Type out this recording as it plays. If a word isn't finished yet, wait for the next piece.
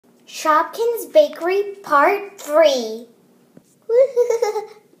Shopkins Bakery Part 3.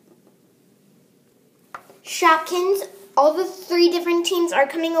 Shopkins, all the 3 different teams are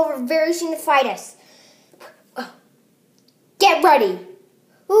coming over very soon to fight us. Get ready.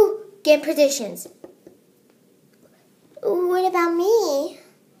 Get in positions. What about me?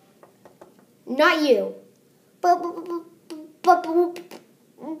 Not you. But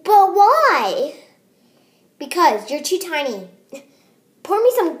why? Because you're too tiny. Pour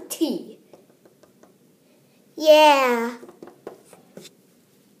me some tea. Yeah.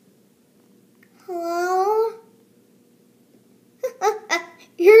 Hello?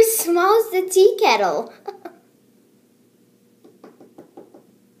 You're as small as the tea kettle.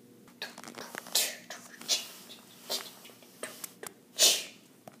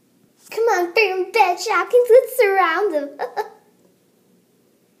 Come on, big bad Shopkins, let's surround them.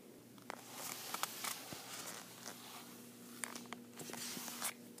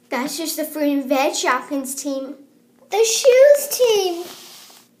 That's just the fruit and veg Shopkins team. The shoes team.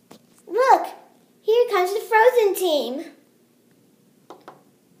 Look, here comes the frozen team.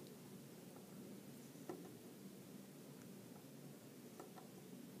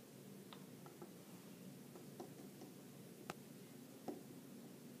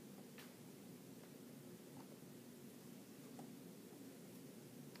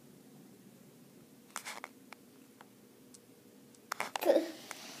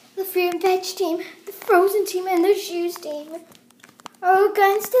 The fruit and veg team, the frozen team, and the shoes team are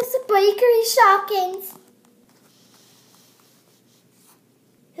against us, the bakery Shopkins.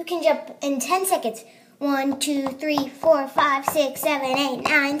 Who can jump in 10 seconds? 1, 2, 3, 4, 5, 6, 7, 8,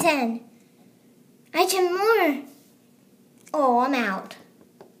 9, 10. I 10 more. Oh, I'm out.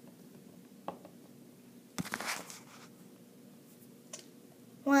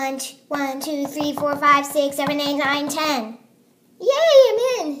 1, 2, 3, 4, 5, 6, 7, 8, 9, 10. Yay, I'm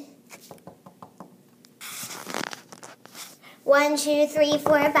in. 1, 2, 3,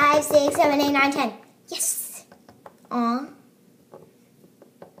 4, 5, 6, 7, 8, 9, 10. Yes. Aw.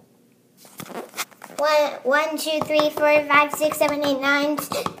 1, 2, 3, 4, 5, 6, 7, 8, 9,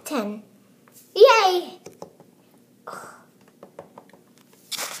 10. Yay.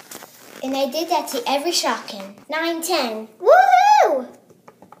 And I did that to every Shopkin. 9, 10. Woohoo!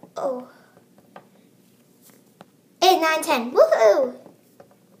 Oh. 8, 9, 10. Woohoo!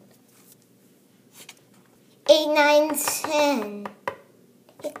 8, 9, 10.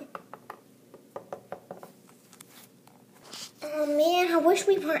 Oh man, I wish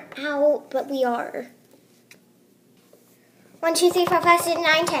we weren't out, but we are. 1, 2, 3, 4, 5, 6,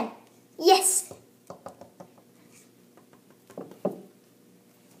 9, 10. Yes!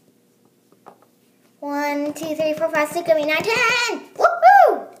 One, 2, 3, 4, 5, 6, 7, 8, 9, 10!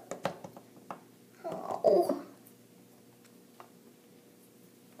 Woohoo! Oh.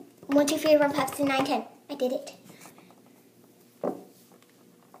 1, 2, 3, 4, 5, 6, 9, 10. I did it.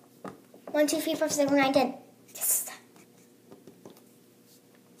 1, 2, 3, 4, 5, 6, 9, 10. Yes.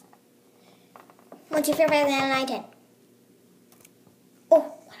 1, 2, 3, 4, 5, 6, 9, 10. Oh,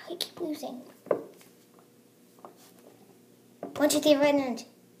 why do I keep losing? 1, 2, 3, 4, 5, 9.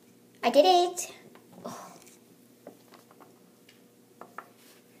 I did it. Oh.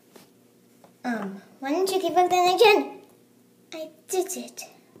 1, 2, 3, 4, 5, 6, 9, 10. I did it.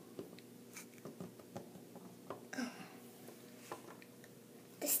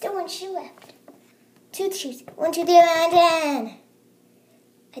 There's still 1 shoe left. 2 shoes. 1, 2, 3, 4, 5, 10.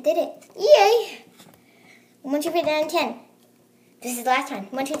 I did it. Yay! 1, 2, 3, 4, 5, 10. This is the last one.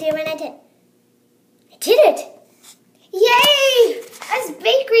 1, 2, 3, 4, 5, 10. I did it! Yay! Us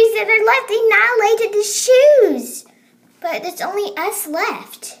bakeries that are left annihilated the shoes. But there's only us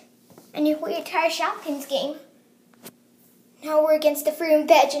left. And your entire Shopkins game. Now we're against the fruit and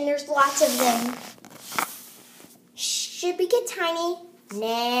veg, and there's lots of them. Should we get tiny?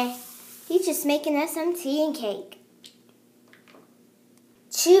 Nah. He's just making us some tea and cake.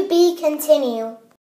 To be continued.